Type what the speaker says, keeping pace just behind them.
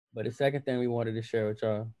But the second thing we wanted to share with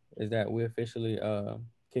y'all is that we're officially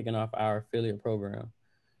kicking off our affiliate program.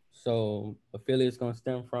 So affiliates are gonna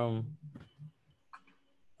stem from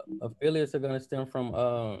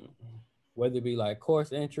whether it be like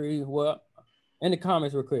course entry. Well, in the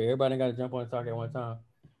comments real quick, everybody got to jump on and talk at one time.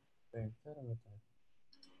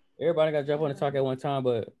 Everybody got to jump on and talk at one time,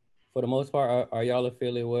 but for the most part, are y'all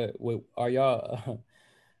affiliate? What are y'all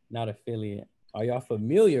not affiliate? Are y'all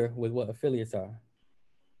familiar with what affiliates are?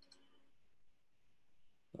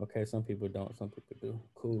 Okay, some people don't, some people do.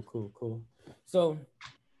 Cool, cool, cool. So,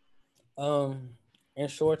 um, in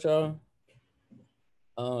short, y'all,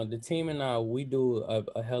 the team and I, we do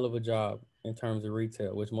a hell of a job in terms of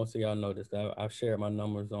retail, which most of y'all noticed. I've shared my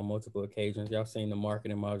numbers on multiple occasions. Y'all seen the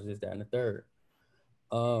marketing models, this, that, and the third.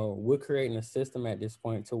 We're creating a system at this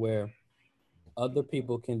point to where other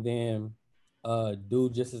people can then do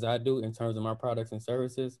just as I do in terms of my products and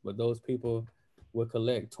services, but those people will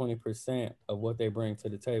collect 20% of what they bring to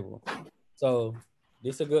the table. So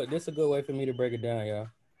this a good way for me to break it down,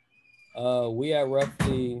 y'all. We at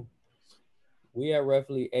roughly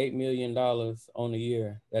 $8 million on the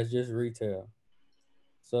year. That's just retail.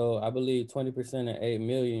 So I believe 20% of 8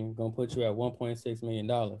 million gonna put you at $1.6 million.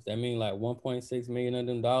 That means like 1.6 million of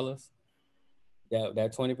them dollars,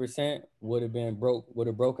 that 20% would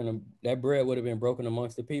have broken them. That bread would have been broken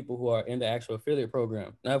amongst the people who are in the actual affiliate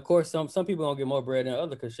program. Now, of course, some people don't get more bread than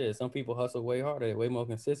other, cause shit, some people hustle way harder, way more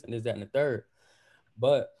consistent. Is that and the third.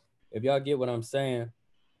 But if y'all get what I'm saying,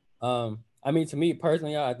 I mean, to me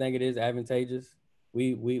personally, y'all, I think it is advantageous.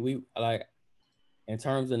 We like in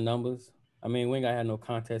terms of numbers. I mean, we ain't gotta have no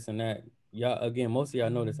contest in that. Y'all, again, most of y'all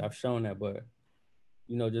know this. I've shown that, but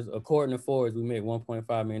just according to Forbes, we make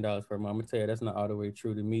 $1.5 million per month. I'm gonna tell you that's not all the way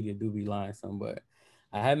true. The media do be lying some, but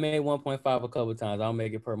I have made 1.5 a couple of times. I'll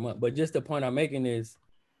make it per month. But just the point I'm making is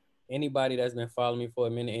anybody that's been following me for a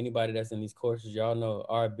minute, anybody that's in these courses, y'all know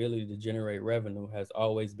our ability to generate revenue has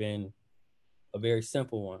always been a very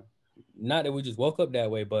simple one. Not that we just woke up that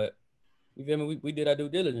way, but you feel me? We did our due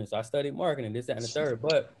diligence. I studied marketing, this, that, and the third.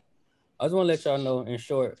 But I just want to let y'all know, in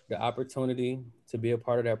short, the opportunity to be a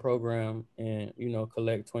part of that program and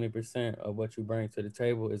collect 20% of what you bring to the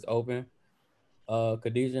table is open.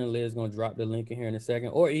 Khadijah and Liz gonna drop the link in here in a second,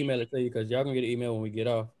 or email it to you because y'all gonna get an email when we get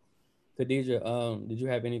off. Khadijah, did you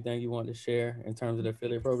have anything you want to share in terms of the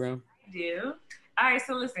affiliate program? Do. All right,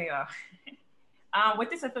 so listen, y'all. With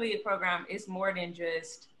this affiliate program, it's more than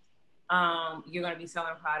just you're going to be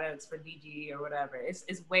selling products for DG or whatever. It's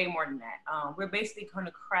way more than that. We're basically going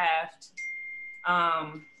to craft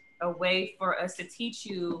a way for us to teach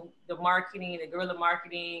you the marketing, the guerrilla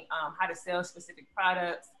marketing, how to sell specific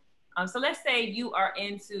products. So let's say you are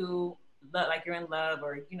into like you're in love,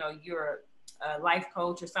 or you're a life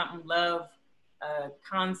coach or something, love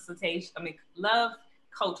consultation. I mean, love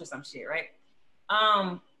coach or some shit, right?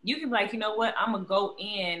 You can be like, you know what, I'm gonna go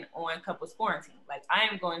in on couples quarantine. Like,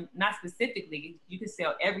 I am going, not specifically, you can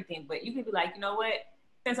sell everything, but you can be like, you know what,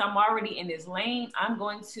 since I'm already in this lane, I'm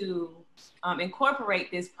going to incorporate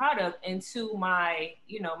this product into my,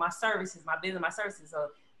 my services, my business, my services. So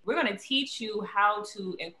we're going to teach you how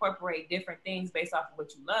to incorporate different things based off of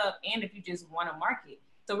what you love, and if you just want to market.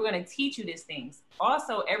 So we're going to teach you these things.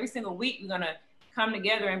 Also, every single week, we're going to come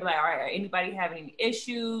together and be like, all right, anybody having any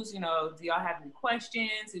issues? Do y'all have any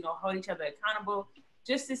questions? Hold each other accountable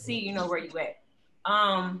just to see, where you at.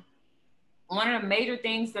 One of the major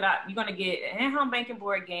things that you're gonna get an in-home banking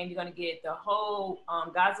board game. You're gonna get the whole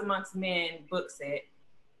Gods Amongst Men book set.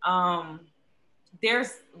 Um,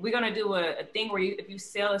 we're gonna do a thing where if you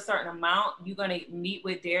sell a certain amount, you're gonna meet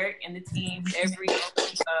with Derek and the team every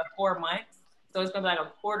 4 months. So it's gonna be like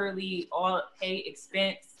a quarterly, all pay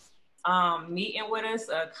expense meeting with us,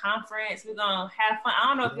 a conference. We're gonna have fun. I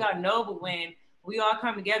don't know if y'all know, but when we all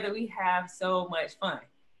come together, we have so much fun.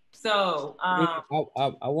 So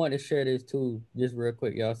I want to share this too, just real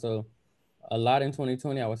quick, y'all. So a lot in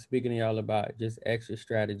 2020, I was speaking to y'all about just extra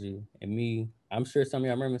strategy and me. I'm sure some of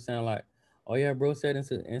y'all remember saying like, "Oh yeah, bro said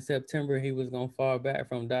in September he was gonna fall back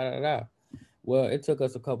from da da da." Well, it took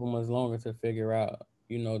us a couple months longer to figure out,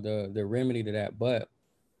 the remedy to that. But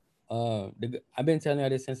I've been telling y'all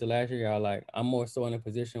this since the last year, y'all. Like, I'm more so in a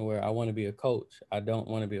position where I want to be a coach. I don't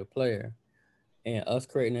want to be a player. And us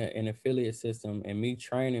creating an affiliate system and me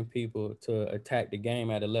training people to attack the game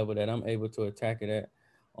at a level that I'm able to attack it at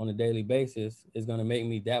on a daily basis is going to make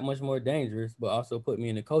me that much more dangerous, but also put me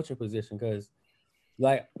in a coaching position. Because,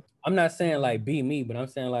 like, I'm not saying like be me, but I'm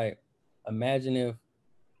saying like, imagine if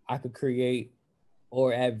I could create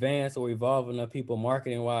or advance or evolve enough people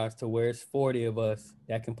marketing wise to where it's 40 of us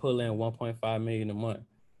that can pull in 1.5 million a month.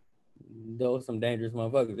 Those some dangerous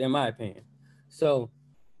motherfuckers, in my opinion. So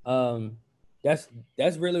um that's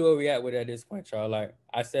that's really where we at with at this point, y'all. Like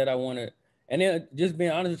I said, I want to, and then just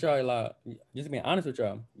being honest with y'all, like just being honest with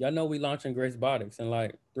y'all, y'all know we launching Grace Botics in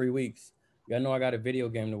like 3 weeks. Y'all know I got a video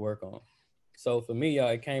game to work on. So for me, y'all,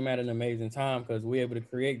 it came at an amazing time because we able to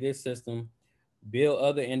create this system, build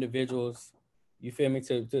other individuals, you feel me,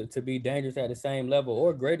 to be dangerous at the same level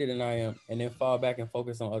or greater than I am, and then fall back and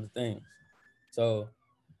focus on other things. So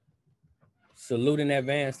salute in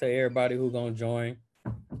advance to everybody who gonna join.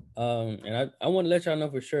 And I want to let y'all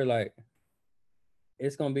know for sure, like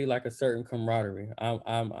it's gonna be like a certain camaraderie.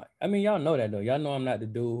 I mean, y'all know that though. Y'all know I'm not the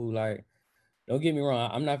dude who like. Don't get me wrong.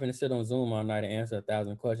 I'm not gonna sit on Zoom all night and answer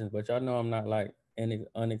 1,000 questions, but y'all know I'm not like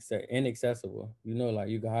inaccessible. You know, like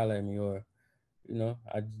you can holler at me, or you know,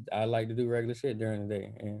 I like to do regular shit during the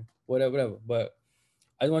day and whatever. But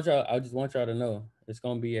I just want y'all to know it's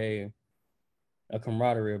gonna be a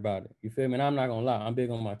camaraderie about it. You feel me? And I'm not gonna lie, I'm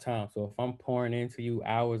big on my time. So if I'm pouring into you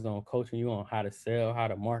hours on coaching you on how to sell, how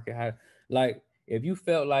to market, how like if you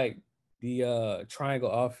felt like the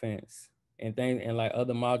triangle offense and things and like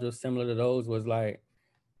other modules similar to those was like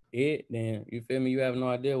it, then you feel me, you have no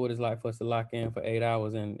idea what it's like for us to lock in for 8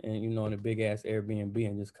 hours and you know in a big ass Airbnb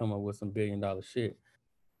and just come up with some $1 billion shit.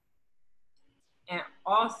 And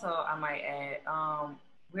also, I might add,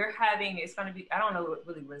 we're having, it's going to be, I don't know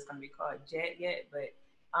really what it's going to be called Jet yet, but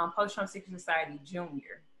Post Trump Secret Society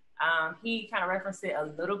Junior. He kind of referenced it a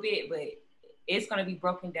little bit, but it's going to be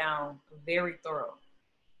broken down very thorough.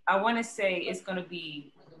 I want to say it's going to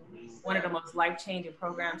be one of the most life changing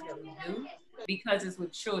programs that we do because it's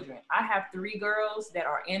with children. I have 3 girls that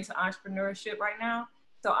are into entrepreneurship right now.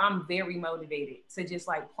 So I'm very motivated to just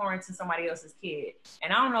like pour into somebody else's kid.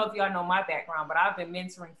 And I don't know if y'all know my background, but I've been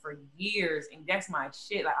mentoring for years and that's my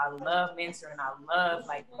shit. Like I love mentoring. I love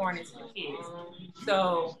like pouring into the kids.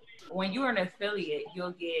 So when you're an affiliate,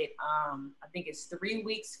 you'll get I think it's 3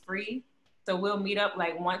 weeks free. So we'll meet up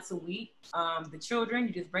like once a week. The children,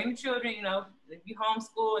 you just bring the children, you know, if you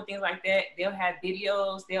homeschool and things like that, they'll have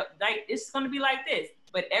videos. They'll like it's gonna be like this,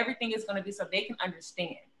 but everything is gonna be so they can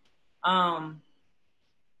understand. Um,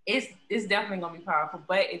 it's definitely gonna be powerful.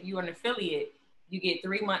 But if you're an affiliate, you get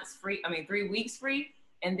 3 months free. I mean, 3 weeks free.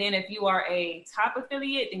 And then if you are a top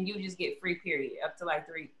affiliate, then you just get free period up to like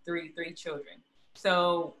three children.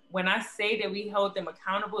 So when I say that we hold them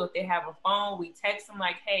accountable, if they have a phone, we text them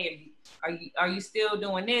like, "Hey, are you still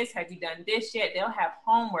doing this? Have you done this yet?" They'll have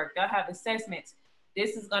homework. They'll have assessments.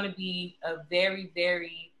 This is going to be a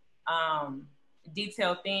very um,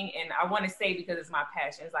 detailed thing. And I want to say because it's my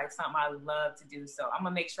passion, it's like something I love to do. So I'm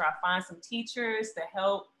gonna make sure I find some teachers to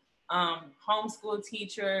help, homeschool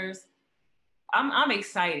teachers. I'm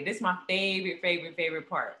excited. This is my favorite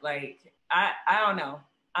part. Like I don't know.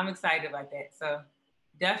 I'm excited about that. So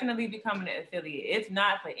definitely becoming an affiliate. If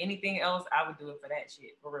not for anything else, I would do it for that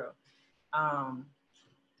shit for real. Um,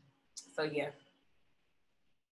 so yeah.